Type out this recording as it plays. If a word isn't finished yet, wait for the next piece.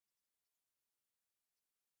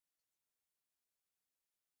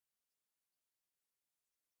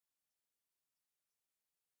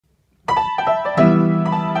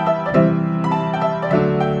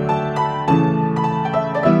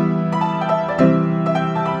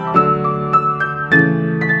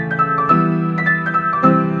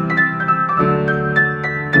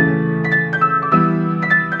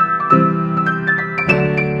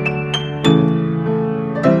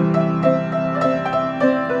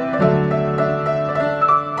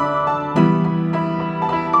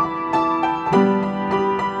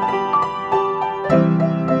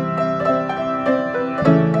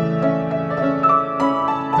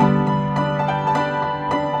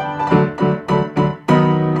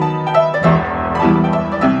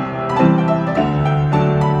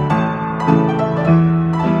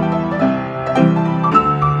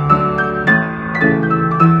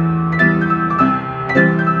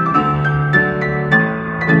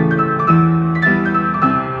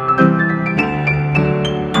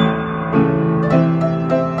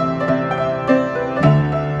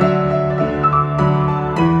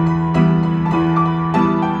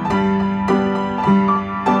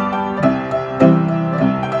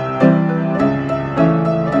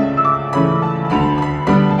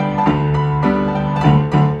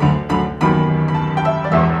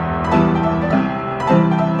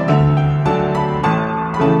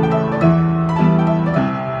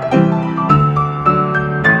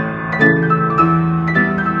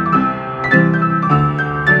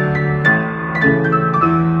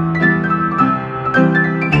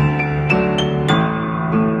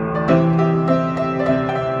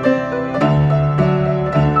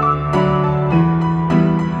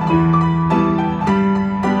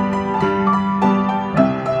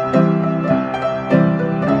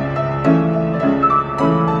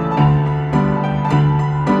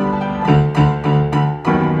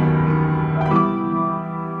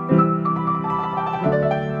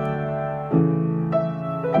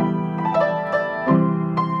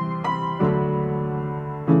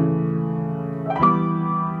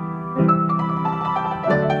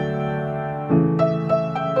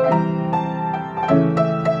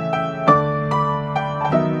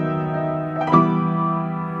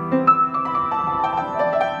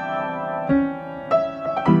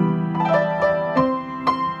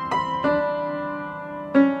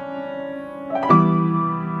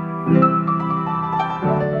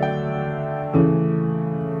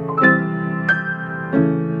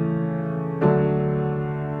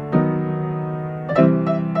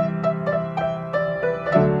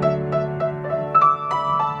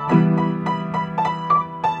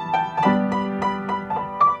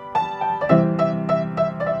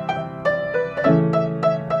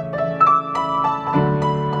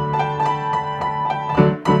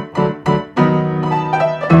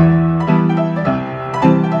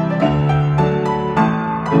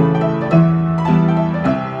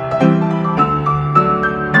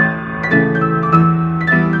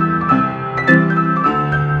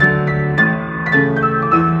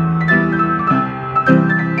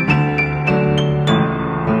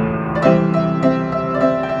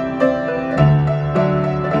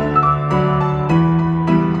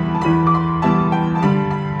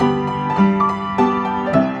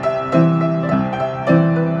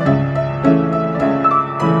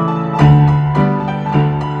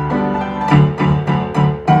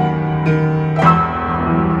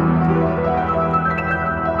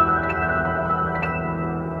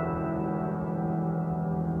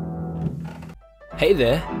Hey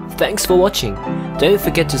there, thanks for watching. Don't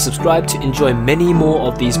forget to subscribe to enjoy many more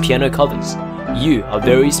of these piano covers. You are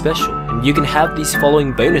very special and you can have these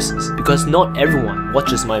following bonuses because not everyone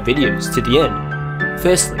watches my videos to the end.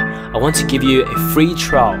 Firstly, I want to give you a free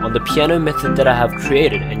trial on the piano method that I have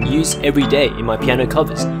created and use every day in my piano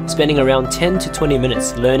covers, spending around 10 to 20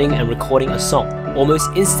 minutes learning and recording a song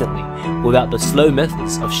almost instantly without the slow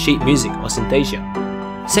methods of sheet music or synthesia.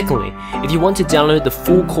 Secondly, if you want to download the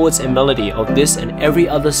full chords and melody of this and every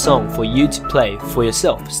other song for you to play for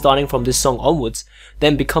yourself starting from this song onwards,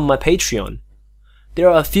 then become my Patreon. There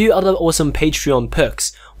are a few other awesome Patreon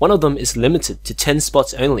perks. One of them is limited to 10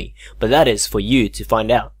 spots only, but that is for you to find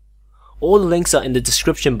out. All the links are in the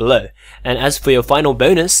description below, and as for your final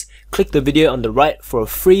bonus, click the video on the right for a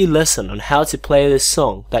free lesson on how to play this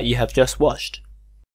song that you have just watched.